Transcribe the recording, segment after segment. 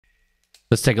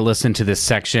Let's take a listen to this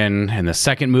section and the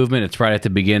second movement. It's right at the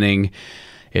beginning.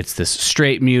 It's this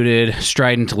straight muted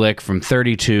strident lick from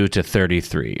 32 to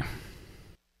 33.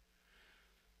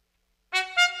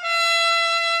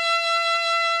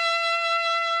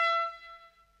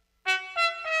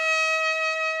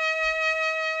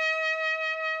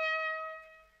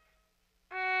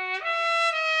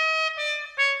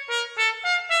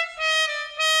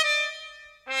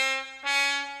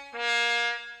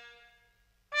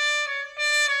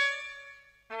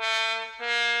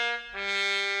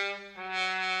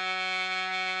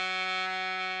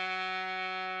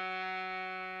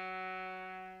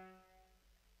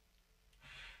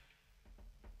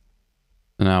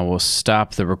 Now we'll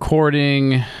stop the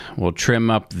recording, we'll trim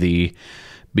up the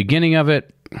beginning of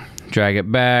it, drag it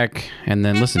back, and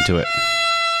then listen to it.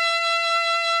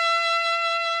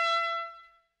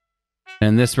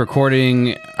 And this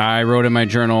recording, I wrote in my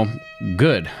journal,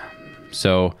 good.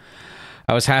 So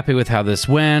I was happy with how this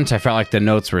went. I felt like the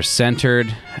notes were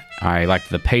centered. I liked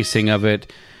the pacing of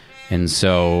it. And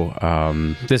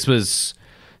so this was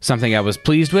something I was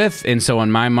pleased with, and so in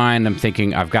my mind, I'm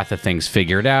thinking I've got the things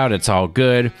figured out, it's all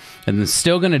good, and then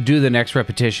still going to do the next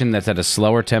repetition that's at a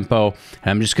slower tempo,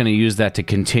 and I'm just going to use that to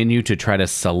continue to try to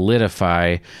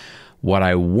solidify what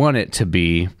I want it to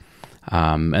be,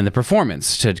 and the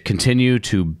performance, to continue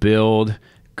to build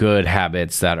good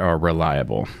habits that are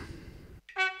reliable.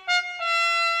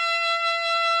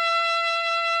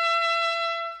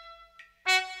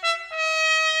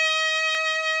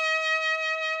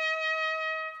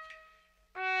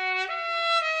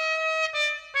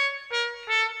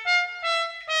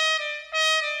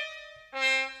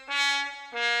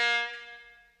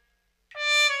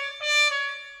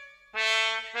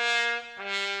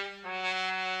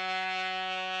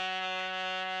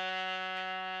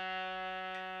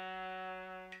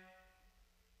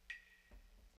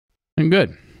 And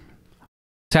good.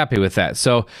 Happy with that.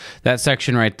 So that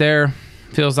section right there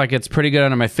feels like it's pretty good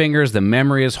under my fingers. The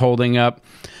memory is holding up,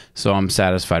 so I'm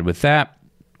satisfied with that.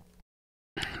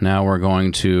 Now we're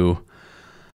going to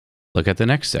look at the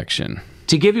next section.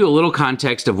 To give you a little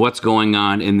context of what's going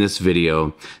on in this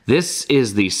video, this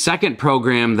is the second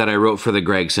program that I wrote for the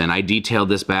Gregson. I detailed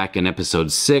this back in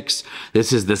episode 6.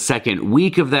 This is the second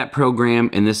week of that program,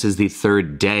 and this is the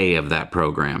third day of that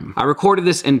program. I recorded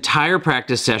this entire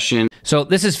practice session. So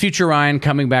this is future Ryan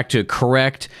coming back to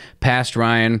correct past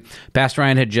Ryan. Past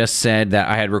Ryan had just said that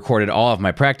I had recorded all of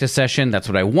my practice session. That's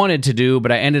what I wanted to do,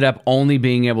 but I ended up only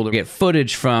being able to get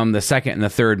footage from the second and the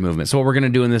third movement. So what we're going to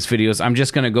do in this video is I'm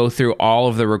just going to go through all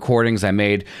of the recordings I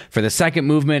made for the second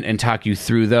movement and talk you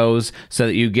through those so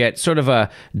that you get sort of a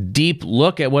deep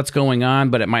look at what's going on,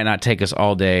 but it might not take us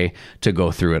all day to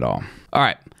go through it all. All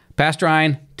right, Pastor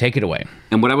Ryan, take it away.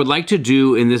 And what I would like to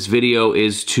do in this video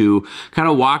is to kind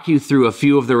of walk you through a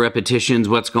few of the repetitions,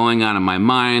 what's going on in my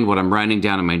mind, what I'm writing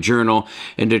down in my journal,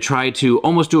 and to try to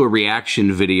almost do a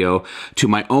reaction video to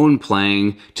my own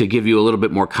playing to give you a little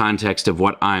bit more context of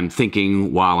what I'm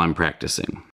thinking while I'm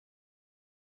practicing.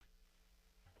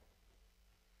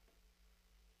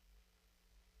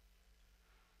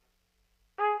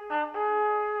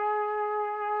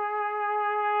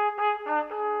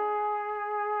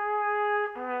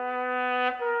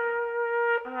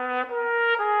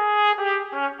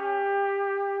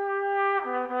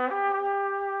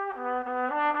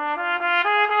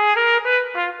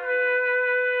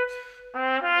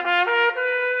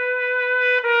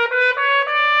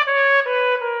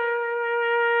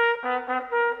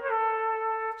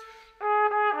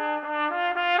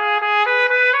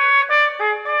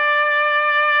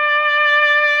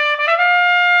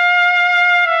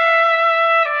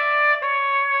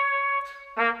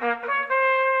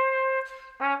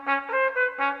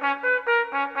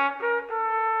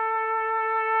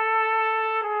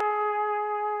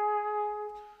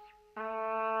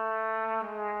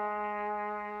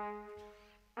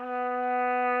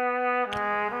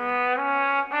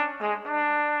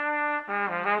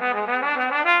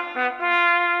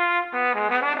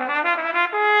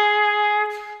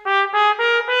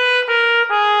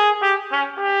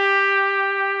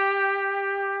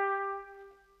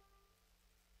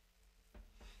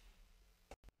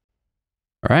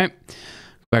 All right,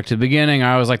 back to the beginning.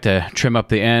 I always like to trim up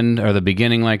the end or the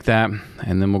beginning like that,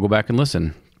 and then we'll go back and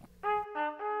listen.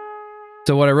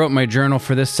 So what I wrote in my journal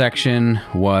for this section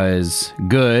was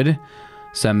good.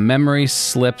 Some memory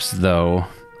slips, though,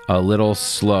 a little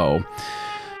slow.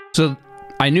 So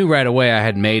I knew right away I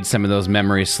had made some of those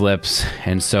memory slips,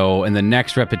 and so in the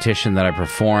next repetition that I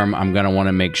perform, I'm going to want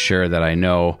to make sure that I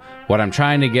know what I'm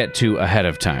trying to get to ahead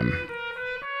of time.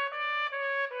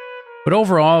 But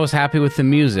overall, I was happy with the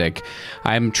music.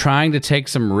 I'm trying to take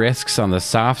some risks on the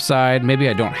soft side. Maybe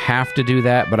I don't have to do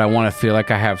that, but I want to feel like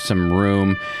I have some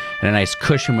room and a nice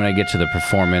cushion when I get to the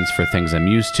performance for things I'm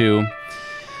used to.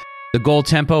 The goal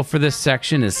tempo for this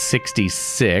section is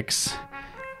 66,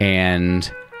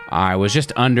 and I was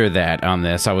just under that on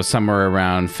this. I was somewhere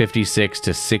around 56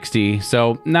 to 60,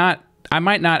 so I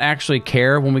might not actually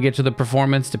care when we get to the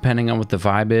performance, depending on what the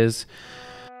vibe is,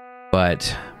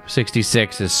 but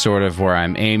 66 is sort of where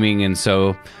I'm aiming, and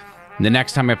so the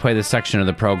next time I play this section of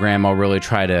the program, I'll really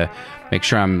try to make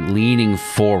sure I'm leaning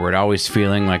forward, always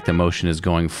feeling like the motion is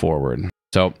going forward.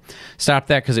 So stop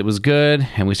that because it was good,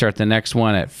 and we start the next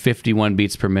one at 51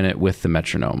 beats per minute with the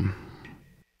metronome.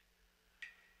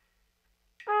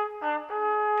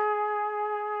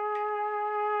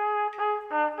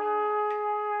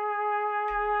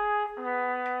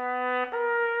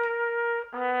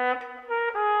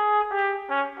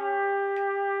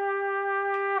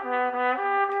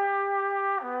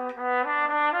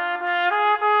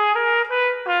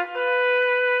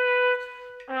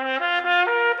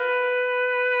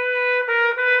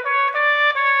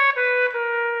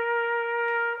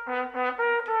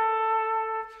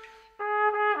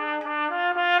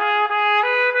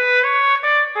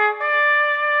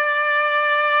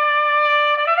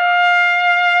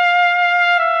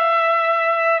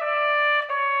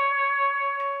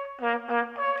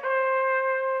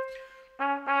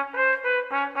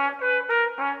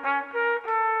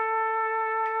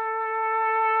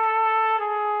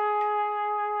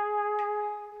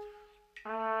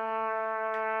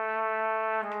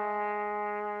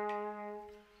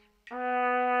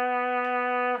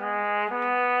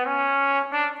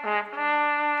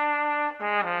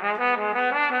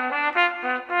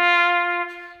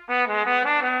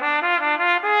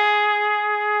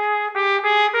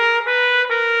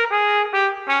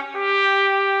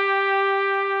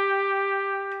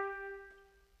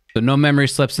 So no memory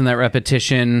slips in that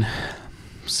repetition.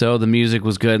 So the music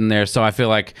was good in there. So I feel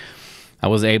like I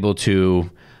was able to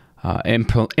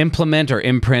implement or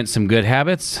imprint some good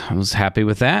habits. I was happy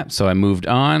with that, so I moved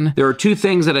on. There are two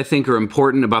things that I think are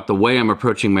important about the way I'm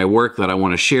approaching my work that I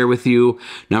want to share with you.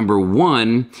 Number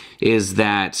one is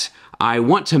that I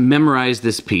want to memorize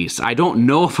this piece. I don't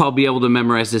know if I'll be able to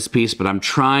memorize this piece, but I'm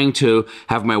trying to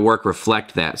have my work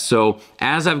reflect that. So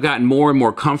as I've gotten more and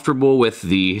more comfortable with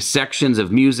the sections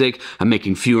of music, I'm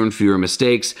making fewer and fewer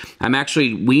mistakes. I'm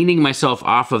actually weaning myself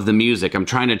off of the music. I'm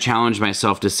trying to challenge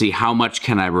myself to see how much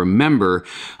can I remember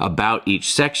about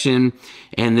each section.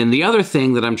 And then the other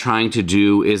thing that I'm trying to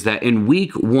do is that in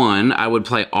week one, I would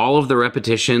play all of the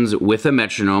repetitions with a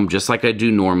metronome, just like I do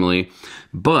normally.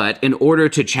 But in order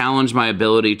to challenge my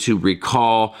ability to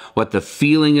recall what the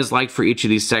feeling is like for each of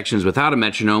these sections without a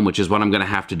metronome, which is what I'm going to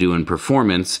have to do in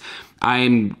performance,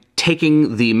 I'm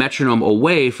taking the metronome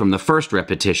away from the first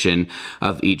repetition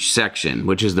of each section,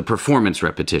 which is the performance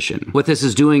repetition. What this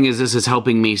is doing is this is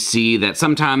helping me see that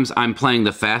sometimes I'm playing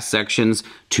the fast sections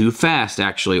too fast,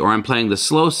 actually, or I'm playing the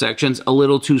slow sections a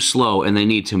little too slow and they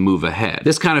need to move ahead.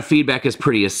 This kind of feedback is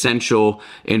pretty essential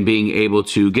in being able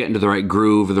to get into the right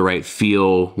groove or the right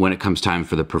feel when it comes time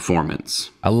for the performance.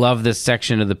 I love this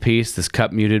section of the piece, this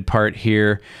cup muted part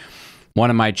here. One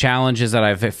of my challenges that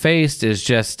I've faced is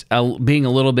just being a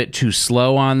little bit too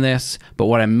slow on this, but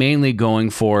what I'm mainly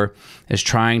going for is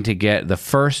trying to get the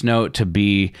first note to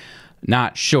be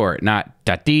not short, not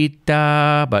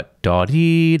da-dee-da, but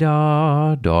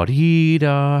da-dee-da,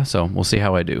 da-dee-da. So we'll see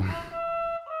how I do.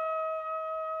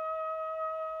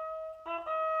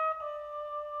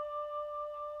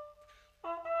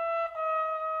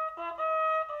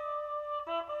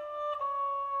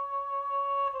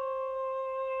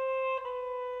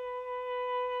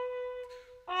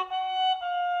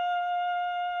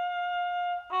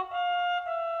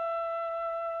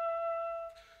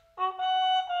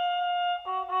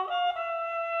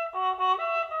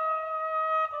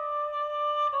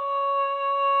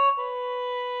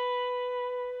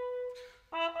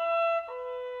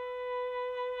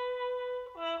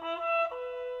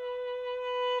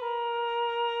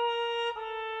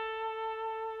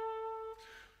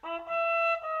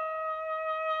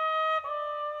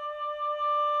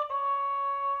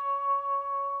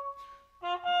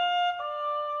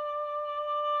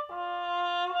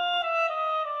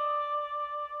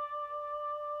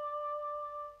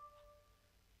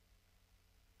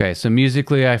 Okay, so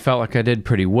musically I felt like I did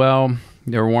pretty well.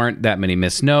 There weren't that many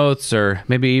missed notes or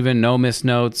maybe even no missed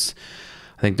notes.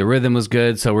 I think the rhythm was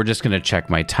good, so we're just going to check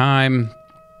my time.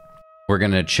 We're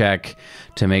going to check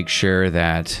to make sure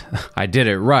that I did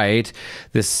it right.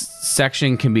 This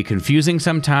section can be confusing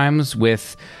sometimes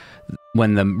with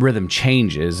when the rhythm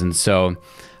changes. And so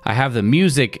I have the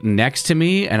music next to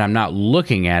me and I'm not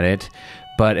looking at it,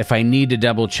 but if I need to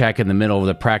double check in the middle of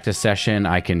the practice session,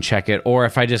 I can check it. Or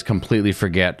if I just completely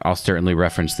forget, I'll certainly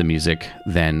reference the music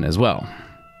then as well.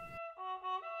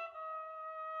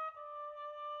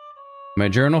 My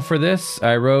journal for this,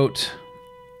 I wrote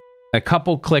a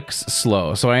couple clicks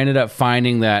slow. So I ended up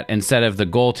finding that instead of the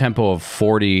goal tempo of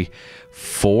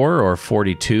 44 or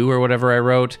 42 or whatever I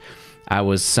wrote, I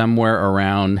was somewhere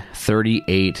around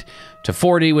 38 to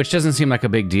 40, which doesn't seem like a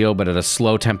big deal, but at a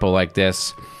slow tempo like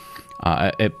this,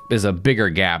 it is a bigger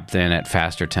gap than at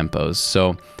faster tempos.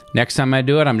 So next time I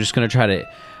do it, I'm just going to try to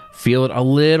feel it a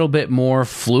little bit more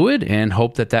fluid and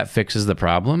hope that that fixes the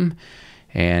problem.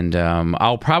 And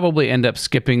I'll probably end up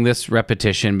skipping this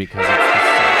repetition because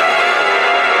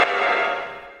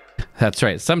that's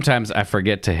right. Sometimes I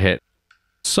forget to hit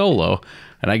solo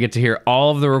and I get to hear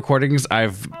all of the recordings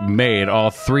I've made, all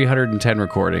 310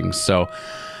 recordings. So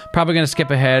probably going to skip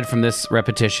ahead from this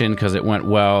repetition because it went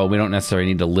well. We don't necessarily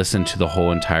need to listen to the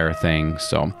whole entire thing.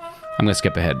 So I'm going to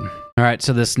skip ahead. All right.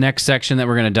 So this next section that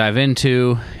we're going to dive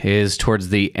into is towards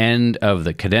the end of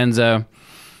the cadenza.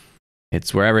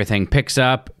 It's where everything picks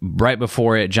up right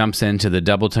before it jumps into the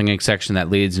double tonguing section that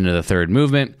leads into the third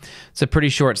movement. It's a pretty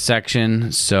short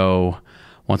section, so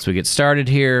once we get started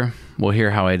here, we'll hear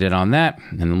how I did on that,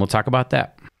 and then we'll talk about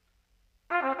that.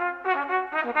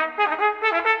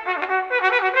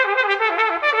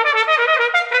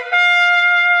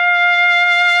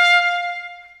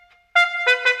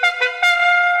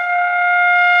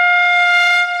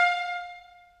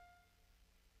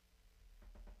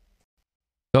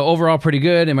 So overall, pretty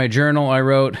good. In my journal, I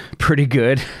wrote pretty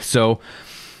good. So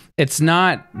it's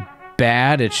not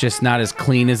bad. It's just not as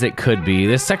clean as it could be.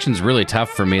 This section's really tough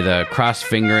for me. The cross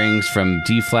fingerings from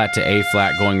D flat to A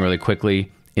flat going really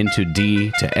quickly into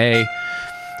D to A.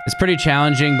 It's pretty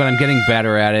challenging, but I'm getting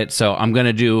better at it. So I'm going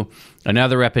to do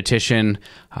another repetition,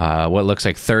 what looks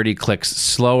like 30 clicks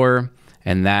slower.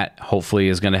 And that hopefully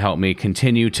is going to help me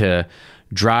continue to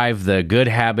drive the good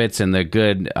habits and the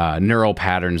good neural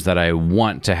patterns that I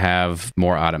want to have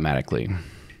more automatically.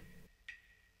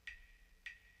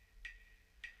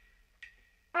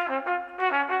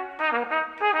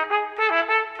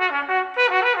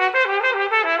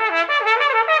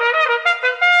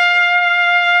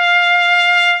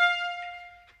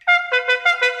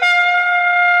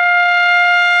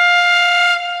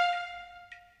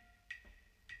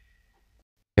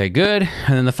 Okay, good.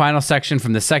 And then the final section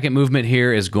from the second movement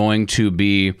here is going to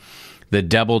be the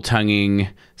double tonguing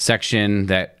section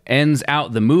that ends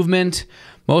out the movement.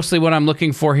 Mostly what I'm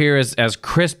looking for here is as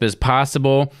crisp as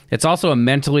possible. It's also a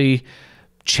mentally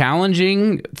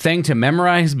challenging thing to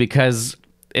memorize because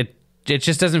it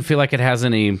just doesn't feel like it has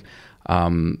any,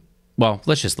 well,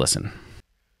 let's just listen.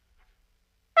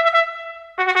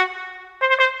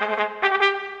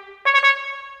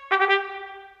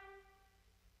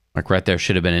 Like right there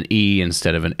should have been an E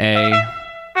instead of an A.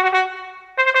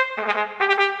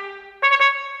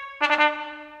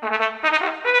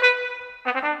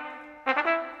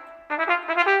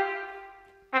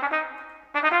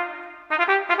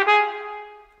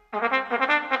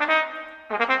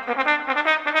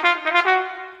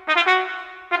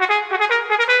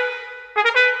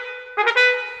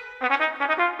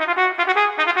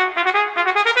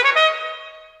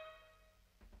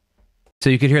 So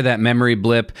you could hear that memory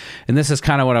blip, and this is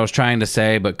kind of what I was trying to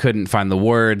say but couldn't find the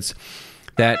words,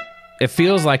 that it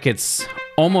feels like it's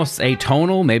almost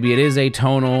atonal. Maybe it is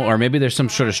atonal, or maybe there's some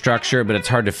sort of structure, but it's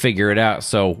hard to figure it out.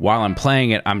 So while I'm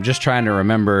playing it, I'm just trying to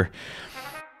remember,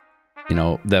 you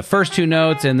know, the first two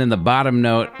notes, and then the bottom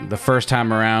note the first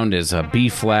time around is a B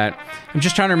flat. I'm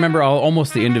just trying to remember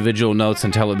almost the individual notes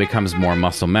until it becomes more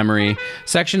muscle memory.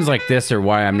 Sections like this are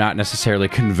why I'm not necessarily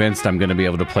convinced I'm going to be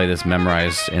able to play this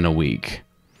memorized in a week.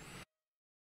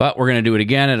 But we're going to do it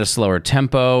again at a slower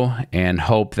tempo and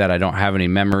hope that I don't have any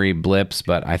memory blips,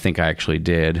 but I think I actually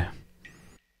did.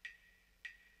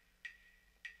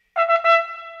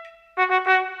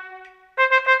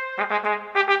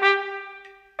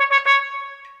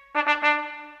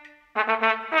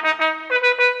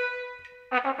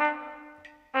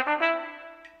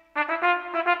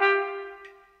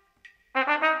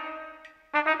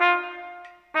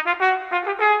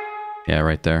 Yeah,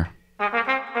 right there.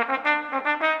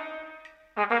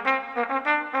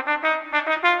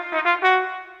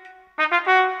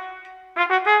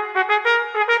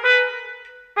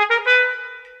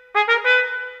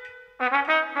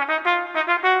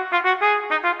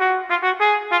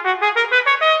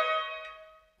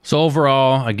 So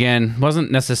overall, again,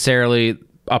 wasn't necessarily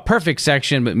a perfect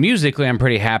section, but musically I'm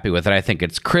pretty happy with it. I think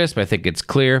it's crisp. I think it's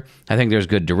clear. I think there's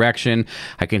good direction.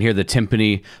 I can hear the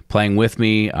timpani playing with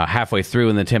me halfway through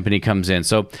when the timpani comes in.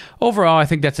 So overall, I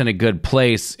think that's in a good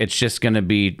place. It's just going to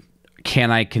be, can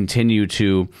I continue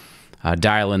to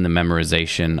dial in the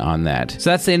memorization on that?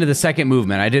 So that's the end of the second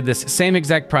movement. I did this same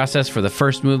exact process for the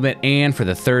first movement and for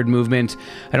the third movement.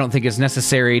 I don't think it's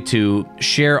necessary to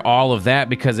share all of that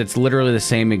because it's literally the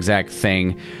same exact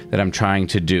thing that I'm trying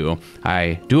to do.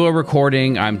 I do a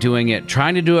recording, I'm doing it,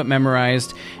 trying to do it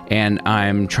memorized, and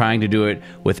I'm trying to do it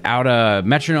without a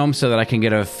metronome so that I can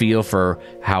get a feel for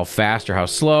how fast or how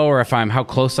slow, or how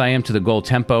close I am to the goal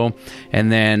tempo.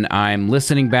 And then I'm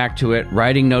listening back to it,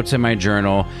 writing notes in my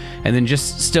journal, and then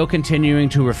just still continuing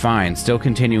to refine, still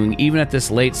continuing even at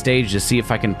this late stage to see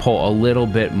if I can pull a little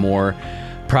bit more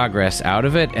progress out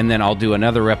of it. And then I'll do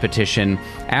another repetition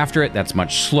after it that's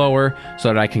much slower so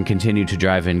that I can continue to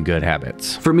drive in good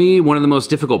habits. For me, one of the most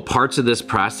difficult parts of this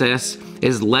process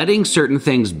is letting certain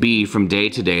things be from day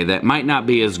to day that might not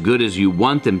be as good as you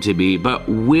want them to be, but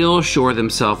will shore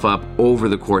themselves up over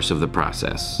the course of the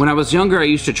process. When I was younger, I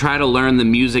used to try to learn the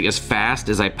music as fast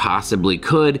as I possibly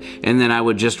could, and then I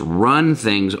would just run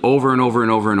things over and over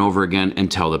and over and over again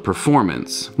until the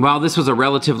performance. While this was a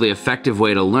relatively effective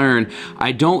way to learn,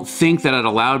 I don't think that it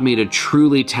allowed me to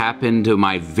truly tap into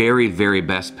my very, very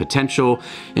best potential.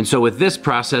 And so with this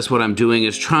process, what I'm doing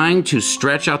is trying to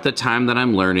stretch out the time that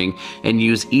I'm learning and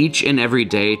use each and every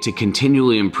day to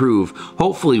continually improve,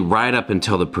 hopefully right up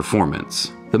until the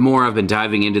performance. The more I've been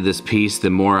diving into this piece, the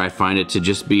more I find it to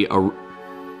just be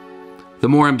the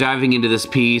more I'm diving into this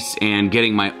piece and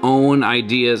getting my own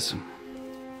ideas,